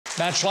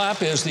Matt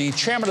Schlapp is the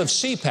chairman of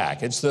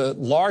CPAC. It's the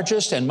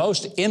largest and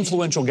most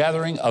influential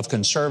gathering of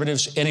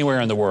conservatives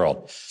anywhere in the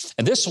world.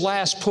 And this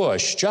last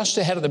push, just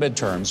ahead of the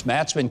midterms,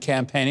 Matt's been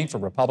campaigning for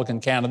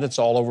Republican candidates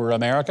all over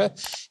America.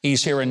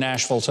 He's here in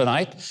Nashville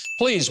tonight.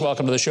 Please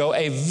welcome to the show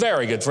a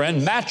very good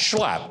friend, Matt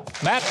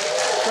Schlapp. Matt,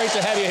 great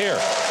to have you here.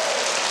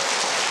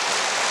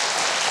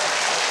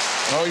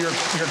 Oh, your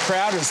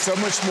crowd is so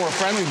much more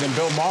friendly than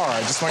Bill Maher. I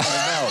just want you to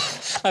know.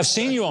 I've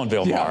seen you on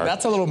Bill Maher. Yeah,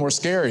 that's a little more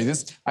scary.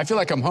 I feel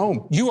like I'm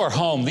home. You are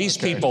home. These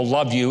people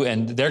love you,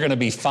 and they're going to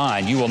be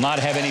fine. You will not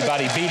have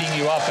anybody beating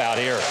you up out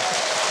here.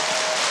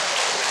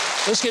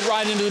 Let's get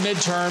right into the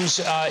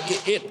midterms.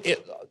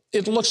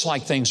 It looks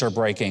like things are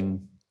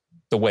breaking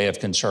the way of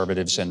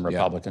conservatives and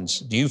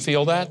Republicans. Yeah. Do you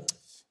feel that?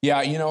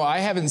 Yeah, you know,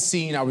 I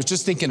was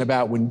just thinking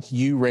about when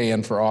you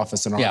ran for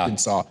office in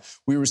Arkansas,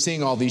 we were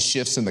seeing all these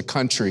shifts in the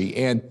country,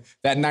 and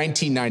that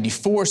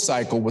 1994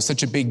 cycle was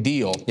such a big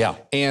deal. Yeah.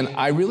 And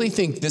I really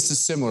think this is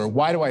similar.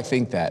 Why do I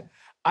think that?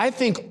 I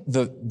think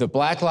the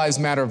Black Lives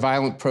Matter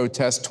violent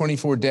protests,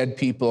 24 dead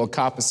people, a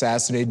cop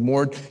assassinated,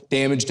 more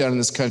damage done in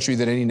this country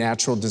than any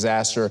natural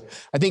disaster.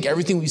 I think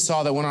everything we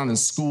saw that went on in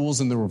schools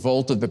and the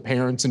revolt of the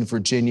parents in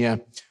Virginia,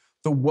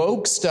 the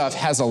woke stuff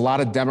has a lot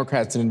of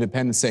Democrats and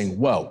independents saying,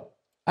 whoa,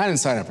 I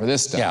didn't sign up for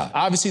this stuff. Yeah.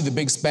 Obviously, the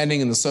big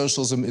spending and the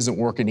socialism isn't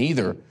working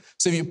either.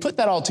 So if you put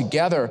that all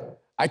together,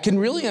 I can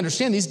really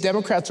understand these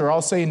Democrats are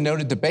all saying no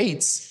to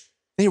debates.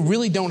 They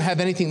really don't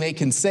have anything they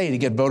can say to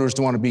get voters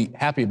to want to be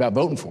happy about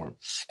voting for them.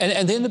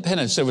 And the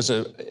independents, there was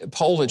a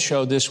poll that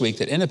showed this week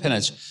that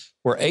independents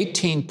were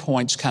 18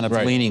 points kind of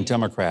leaning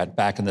Democrat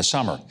back in the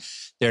summer.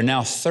 They're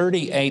now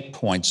 38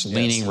 points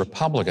leaning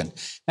Republican.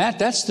 Matt,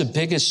 that's the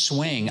biggest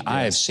swing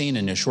I have seen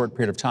in a short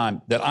period of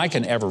time that I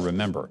can ever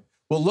remember.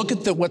 Well, look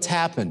at what's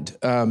happened.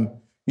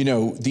 You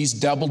know, these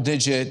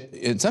double-digit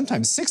and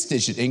sometimes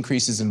six-digit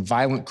increases in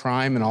violent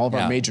crime in all of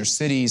our major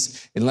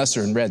cities, unless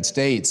they're in red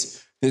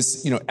states.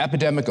 This,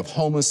 epidemic of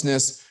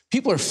homelessness.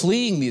 People are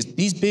fleeing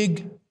these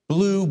big,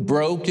 blue,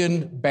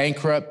 broken,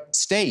 bankrupt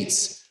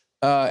states,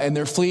 and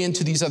they're fleeing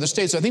to these other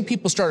states. So I think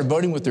people started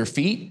voting with their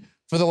feet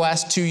for the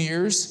last 2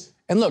 years.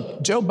 And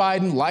look, Joe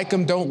Biden, like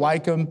him, don't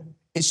like him.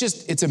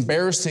 It's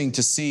embarrassing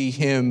to see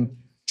him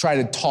try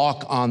to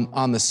talk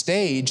on the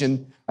stage.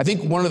 And I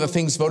think one of the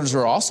things voters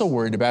are also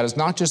worried about is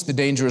not just the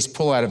dangerous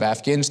pull out of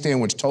Afghanistan,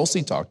 which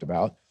Tulsi talked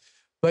about,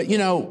 but,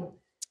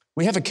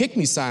 we have a kick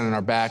me sign on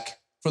our back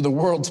for the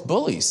world's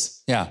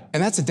bullies. Yeah.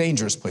 And that's a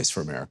dangerous place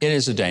for America. It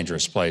is a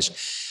dangerous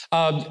place.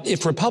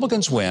 If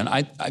Republicans win,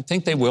 I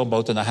think they will,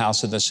 both in the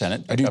House and the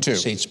Senate. I do too.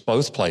 Seats,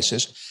 both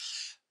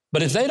places.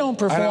 But if they don't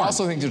perform... I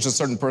also think there's a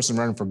certain person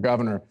running for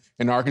governor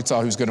in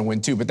Arkansas who's going to win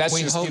too, but that's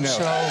just, We hope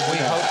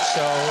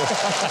so.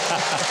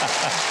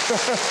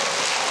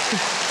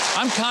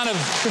 I'm kind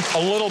of a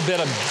little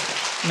bit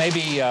of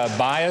maybe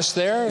biased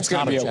there. It's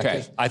going to be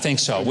okay. I think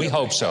so. We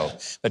hope so.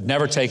 But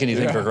never take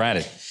anything for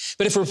granted.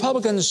 But if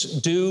Republicans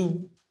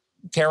do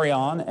carry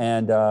on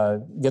and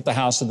get the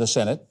House and the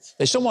Senate,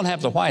 they still won't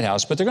have the White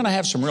House, but they're going to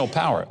have some real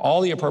power.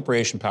 All the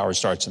appropriation power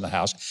starts in the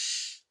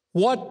House.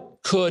 What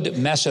could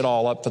mess it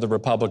all up for the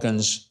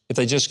Republicans if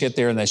they just get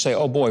there and they say,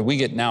 oh, boy, we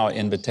get now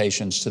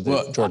invitations to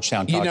the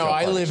Georgetown cocktail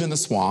parties? I live in the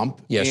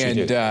swamp. Yes, and,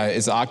 you do.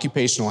 It's an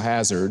occupational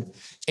hazard.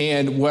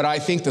 And what I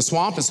think the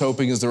swamp is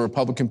hoping is the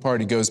Republican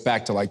Party goes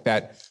back to like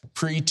that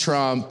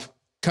pre-Trump,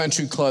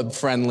 country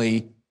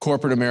club-friendly,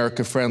 corporate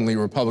America-friendly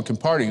Republican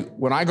Party.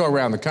 When I go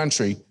around the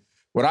country,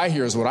 what I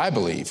hear is what I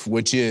believe,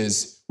 which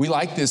is we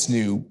like this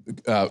new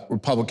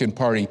Republican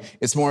Party.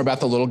 It's more about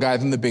the little guy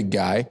than the big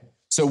guy.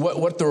 So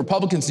what the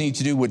Republicans need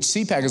to do, which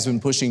CPAC has been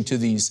pushing to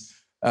these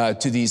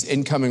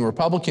incoming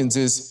Republicans,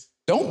 is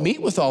don't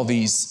meet with all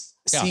these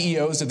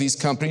CEOs of these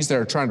companies that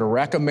are trying to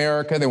wreck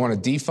America. They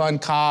want to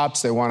defund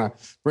cops. They want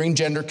to bring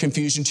gender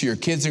confusion to your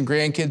kids and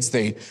grandkids.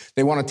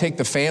 They want to take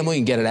the family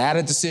and get it out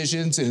of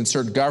decisions and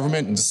insert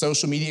government into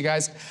social media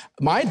guys.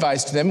 My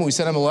advice to them when we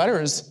send them a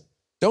letter is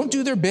don't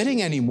do their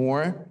bidding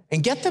anymore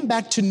and get them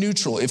back to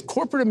neutral. If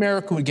corporate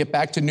America would get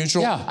back to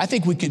neutral, I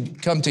think we could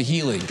come to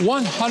healing.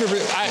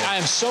 100%. I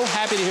am so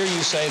happy to hear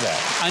you say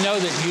that. I know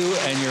that you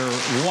and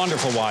your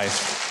wonderful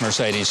wife,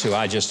 Mercedes, who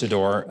I just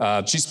adore.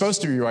 She's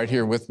supposed to be right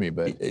here with me,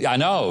 but I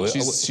know.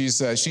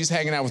 She's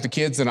hanging out with the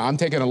kids, and I'm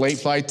taking a late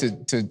flight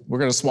we're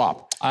going to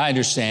swap. I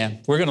understand.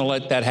 We're going to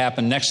let that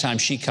happen next time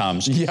she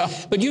comes. Yeah.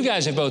 But you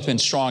guys have both been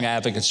strong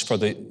advocates for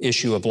the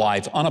issue of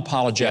life,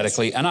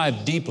 unapologetically, and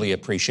I've deeply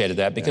appreciated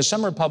that because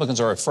some Republicans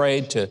are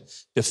afraid to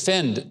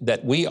defend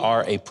that we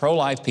are a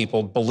pro-life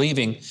people,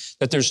 believing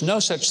that there's no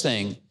such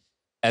thing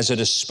as a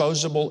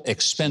disposable,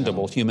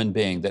 expendable human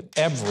being, that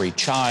every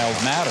child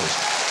matters.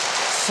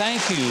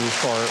 Thank you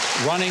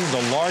for running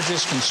the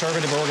largest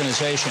conservative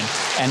organization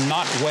and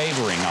not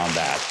wavering on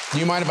that. Do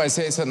you mind if I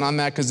say something on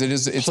that? Because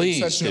it's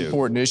such an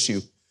important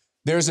issue.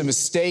 There's a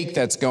mistake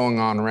that's going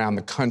on around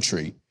the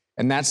country,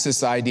 and that's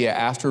this idea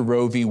after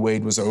Roe v.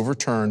 Wade was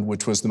overturned,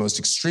 which was the most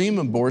extreme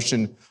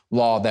abortion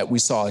law that we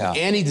saw in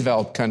any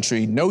developed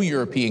country. No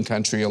European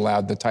country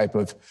allowed the type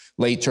of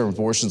late-term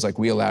abortions like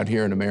we allowed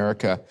here in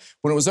America.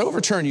 When it was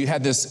overturned, you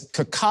had this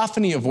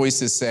cacophony of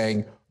voices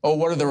saying, oh,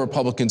 what are the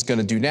Republicans going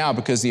to do now?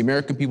 Because the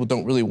American people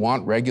don't really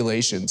want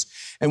regulations.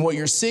 And what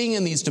you're seeing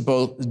in these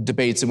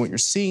debates and what you're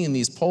seeing in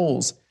these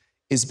polls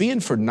is being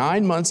for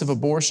 9 months of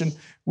abortion.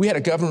 We had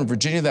a governor of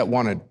Virginia that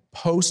wanted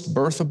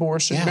post-birth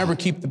abortion. Yeah. Remember,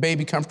 keep the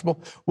baby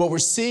comfortable. What we're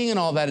seeing in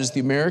all that is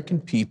the American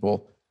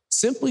people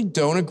simply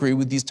don't agree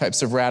with these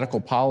types of radical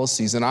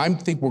policies. And I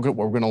think what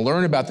we're going to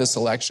learn about this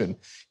election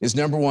is,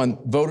 number one,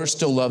 voters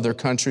still love their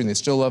country and they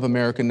still love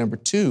America. Number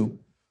two,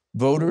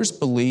 voters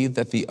believe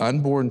that the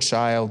unborn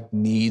child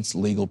needs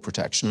legal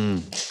protection.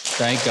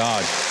 Thank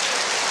God.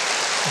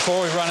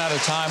 Before we run out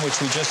of time,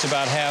 which we just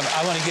about have,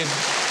 I want to give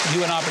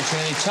you an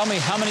opportunity. Tell me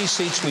how many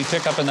seats we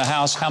pick up in the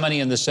House, how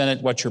many in the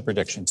Senate, what's your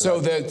prediction? So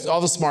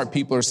all the smart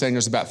people are saying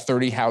there's about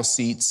 30 House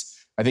seats.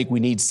 I think we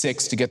need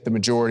 6 to get the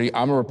majority.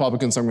 I'm a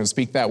Republican, so I'm going to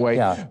speak that way.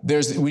 Yeah.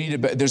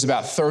 There's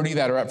about 30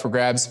 that are up for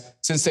grabs.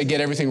 Since they get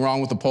everything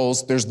wrong with the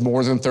polls, there's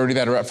more than 30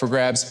 that are up for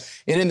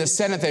grabs. And in the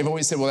Senate, they've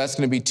always said, well, that's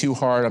going to be too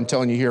hard. I'm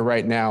telling you here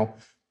right now,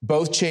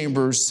 both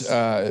chambers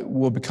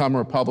will become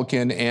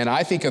Republican. And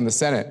I think in the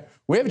Senate,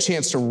 we have a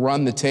chance to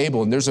run the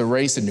table. And there's a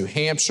race in New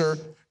Hampshire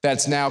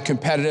that's now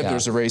competitive. Yeah.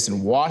 There's a race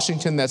in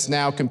Washington that's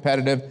now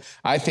competitive.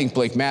 I think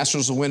Blake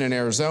Masters will win in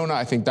Arizona.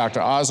 I think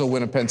Dr. Oz will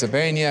win in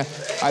Pennsylvania.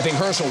 I think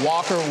Herschel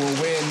Walker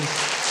will win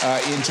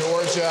in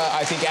Georgia.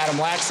 I think Adam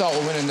Laxalt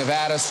will win in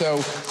Nevada.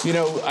 So, you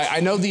know,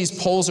 I know these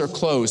polls are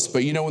close,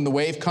 but, you know, when the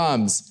wave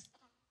comes,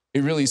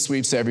 it really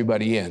sweeps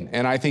everybody in.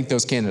 And I think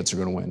those candidates are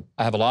going to win.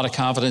 I have a lot of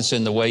confidence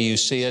in the way you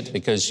see it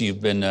because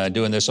you've been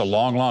doing this a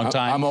long, long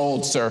time. I'm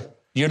old, sir.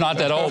 You're not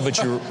that old,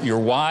 but you're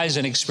wise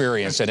and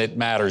experienced, and it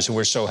matters.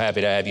 We're so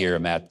happy to have you here,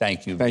 Matt.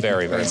 Thank you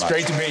very much. It's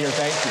great to be here.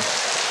 Thank you.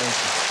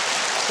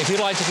 Thank you. If you'd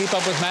like to keep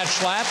up with Matt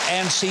Schlapp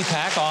and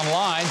CPAC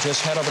online,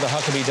 just head over to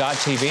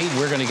Huckabee.tv.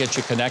 We're going to get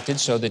you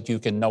connected so that you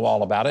can know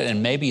all about it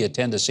and maybe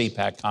attend a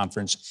CPAC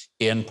conference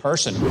in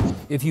person.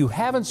 If you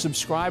haven't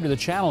subscribed to the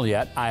channel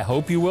yet, I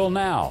hope you will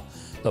now.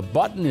 The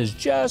button is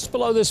just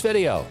below this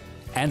video,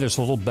 and there's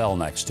a little bell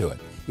next to it.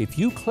 If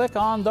you click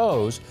on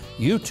those,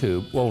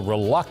 YouTube will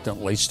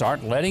reluctantly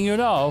start letting you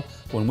know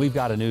when we've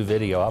got a new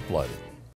video uploaded.